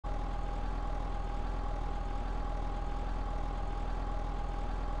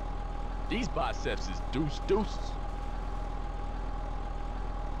These biceps is deuces.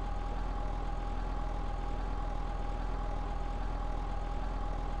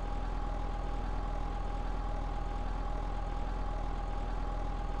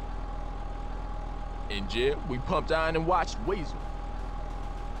 In jail, we pumped iron and watched Weasel.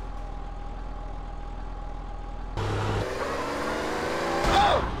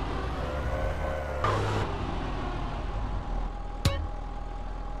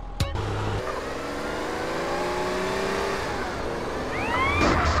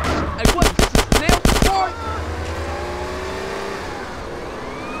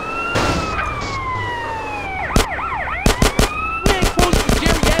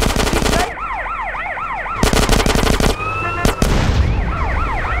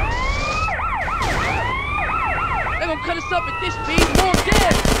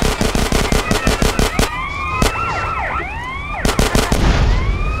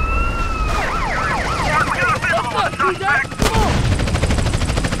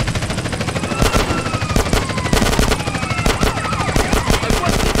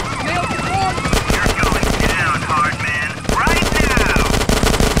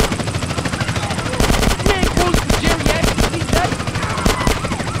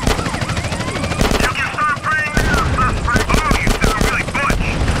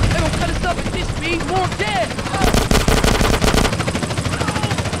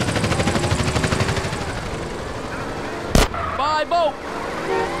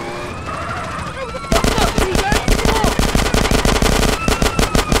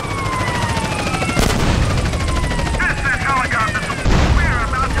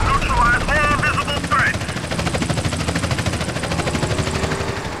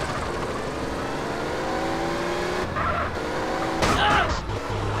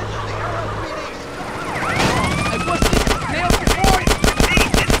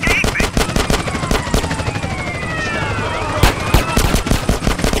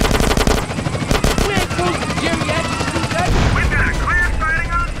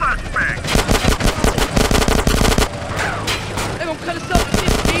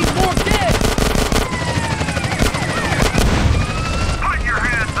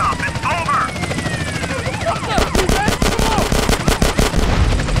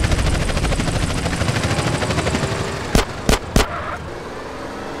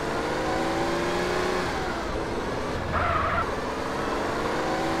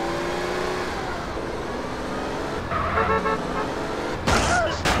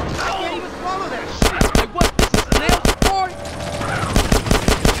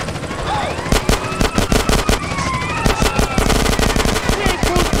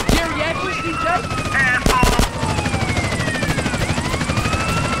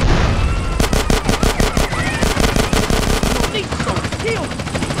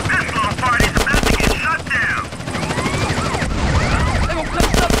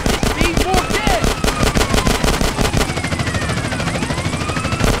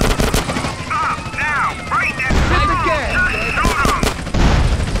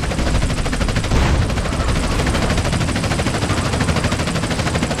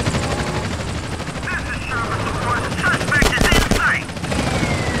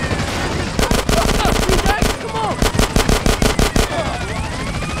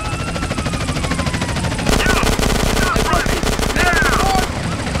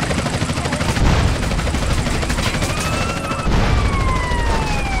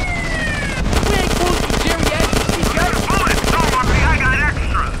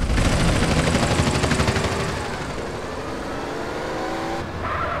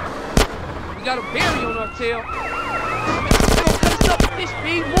 tail. It'll cut us up at this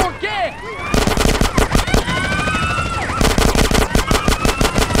speed. More gas!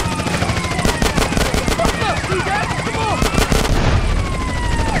 What's up, C-Dash? Come on!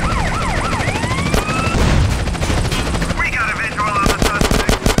 We got a visual on the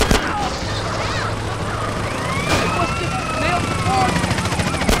suspect. Hey, what's this? Nailed the board?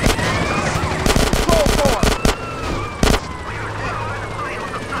 Control board.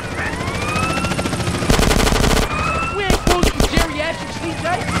 We ain't close to geriatrics, C-J.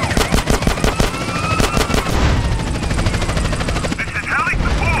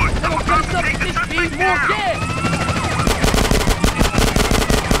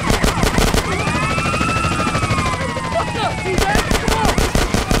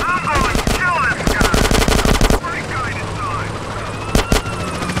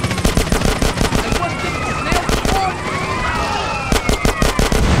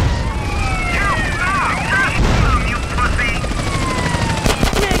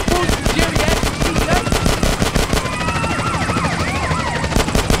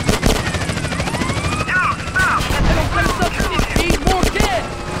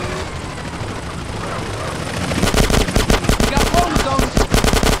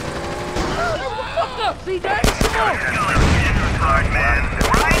 CJ, come on! Hard man,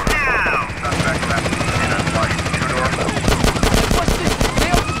 right now! Suspect left in a white two-door. What's this?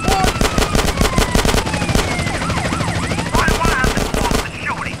 Nail support? Why have this wall to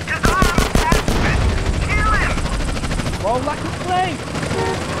shorty? Cause I'm a pacifist! Kill him! Roll like a flame!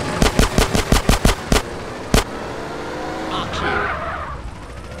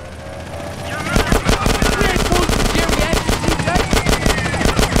 We ain't close to geriatric, CJ!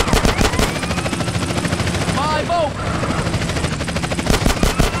 5-0!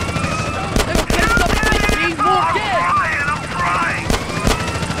 They gonna catch us up at 15 more gas! I'm trying!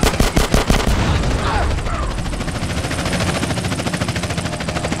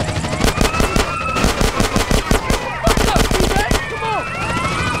 What's up, CJ? Come on!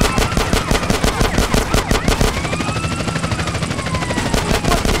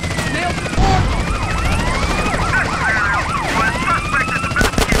 What's this? Nail support? One suspect is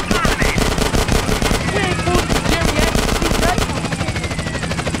about to get terminated! We ain't close to geriatric, CJ!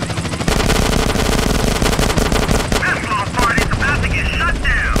 This little party's about to get shut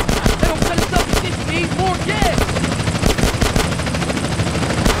down! They gonna cut us up at 15 more gas!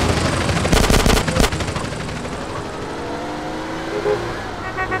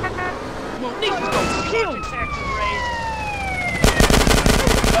 Monique's gonna kill you!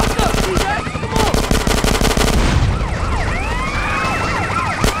 What's up, CJ? Come on!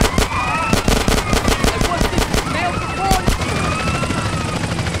 Hey, what's this? Nail support?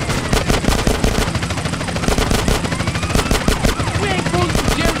 We ain't close to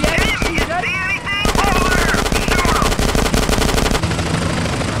geriatric, See CJ! anything? Over! Shoot him!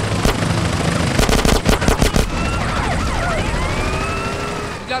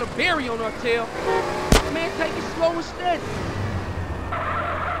 We got a berry on our tail. Man, take it slow and steady.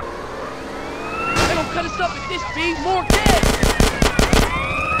 They gonna cut us up at this speed, more gas!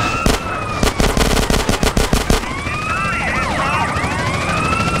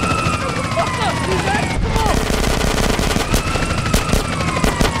 What's up, CJ? Come on!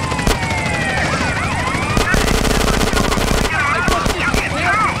 Hey, what's this?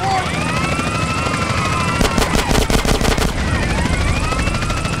 Nail support?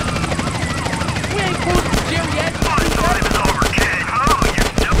 We ain't close to geriatric, Time CJ! is over, kid! Oh,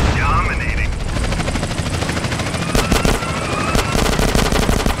 you're still dominating!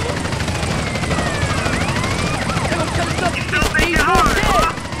 They gonna cut us up at Still this speed, thinking more hard, gas!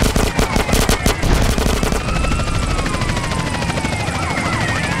 huh?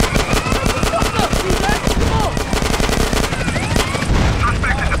 What's up, CJ? Come on!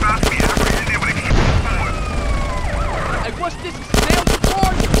 Suspect is about to be apprehended with extreme force. Hey, what's this? Nail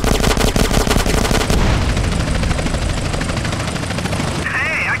support?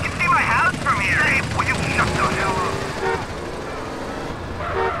 Hey, I can see my house from here! Hey, will you shut the hell up?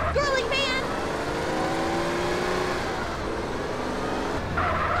 Girly man!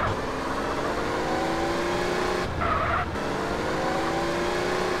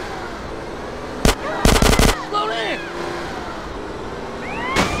 Slow down!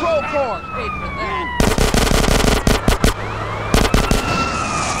 Pro cars paid for that.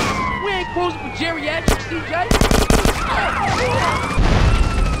 We ain't closing for geriatric, CJ.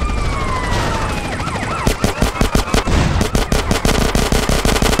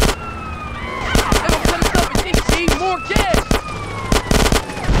 They gonna cut us up at 15 more gas.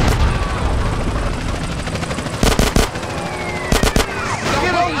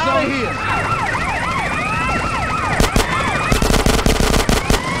 Get out of here!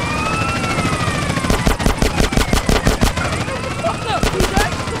 What's up, CJ?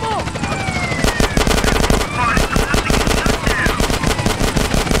 Come on! Party's about to get shut down!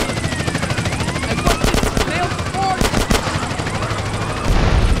 Hey, what's this? Nail support?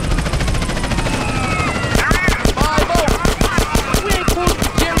 There he is! 5-0. We ain't close to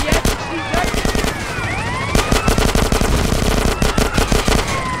geriatric, CJ.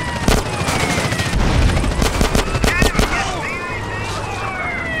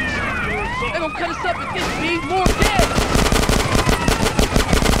 They gonna cut us up at this speed, more gas.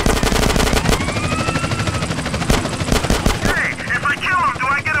 Hey, if I kill him, do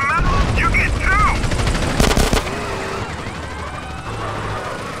I get a medal? You get two!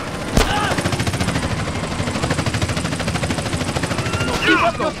 Keep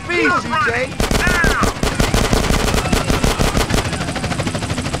up the speed, CJ. Down!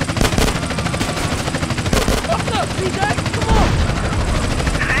 What's up, CJ? Come on.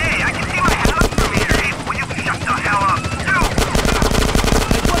 Hey, I can see my house from here! Hey, will you shut the hell up? Two!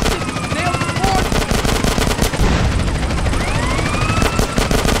 Hey, what's this? Nail support?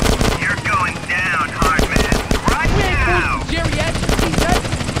 You're going down, hard man! Right We ain't now! close to geriatric, CJ.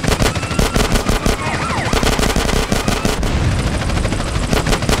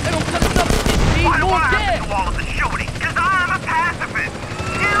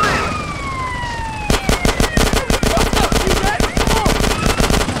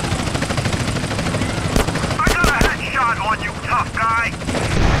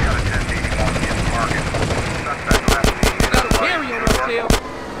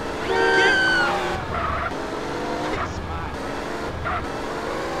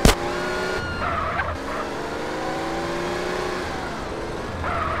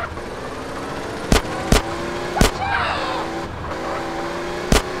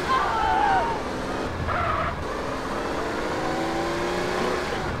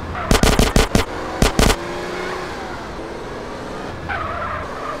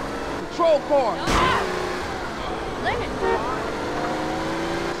 Patrol car. Lemon.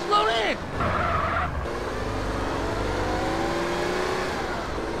 Slow down.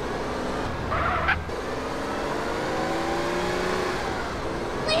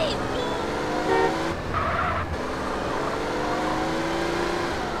 Please.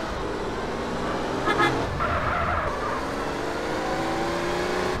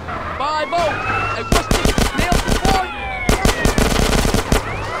 5-0. Hey, what's this? Nails the boy?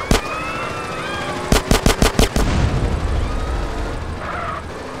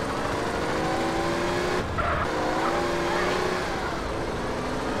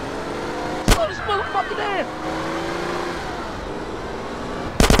 Slow this motherfucker down.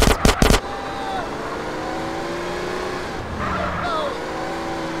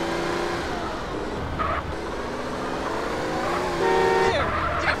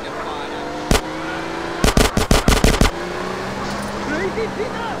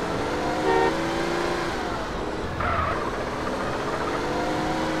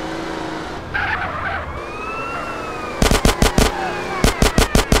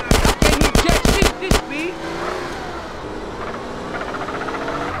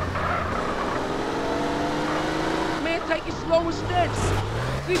 Take it slow and steady.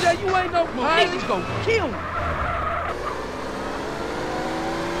 CJ, you ain't no pilot. He's gonna kill me.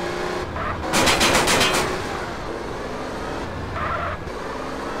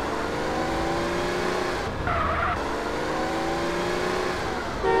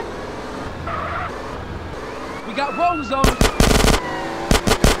 We got rollers on.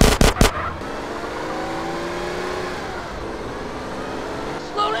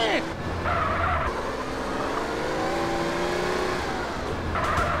 Slow down.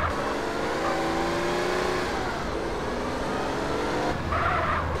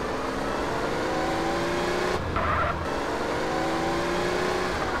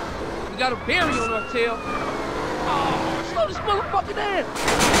 Got a berry on our tail. Oh, slow this motherfucker down.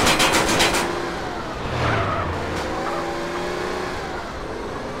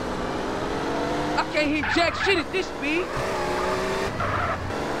 I can't hit jack shit at this speed.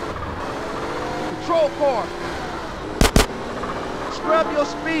 Patrol car. Scrub your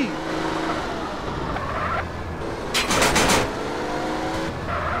speed.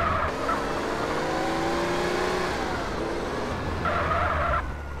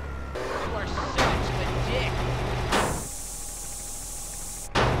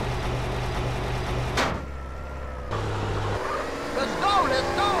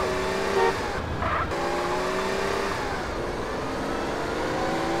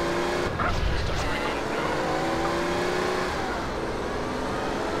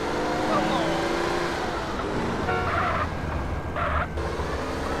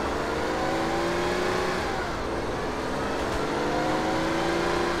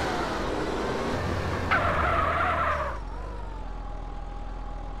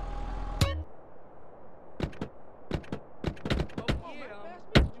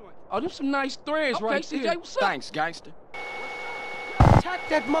 Oh, them some nice threads, okay, right CJ, there. What's up? Thanks, gangster. Attack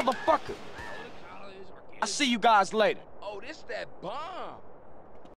that motherfucker. I see you guys later. Oh, this that bomb.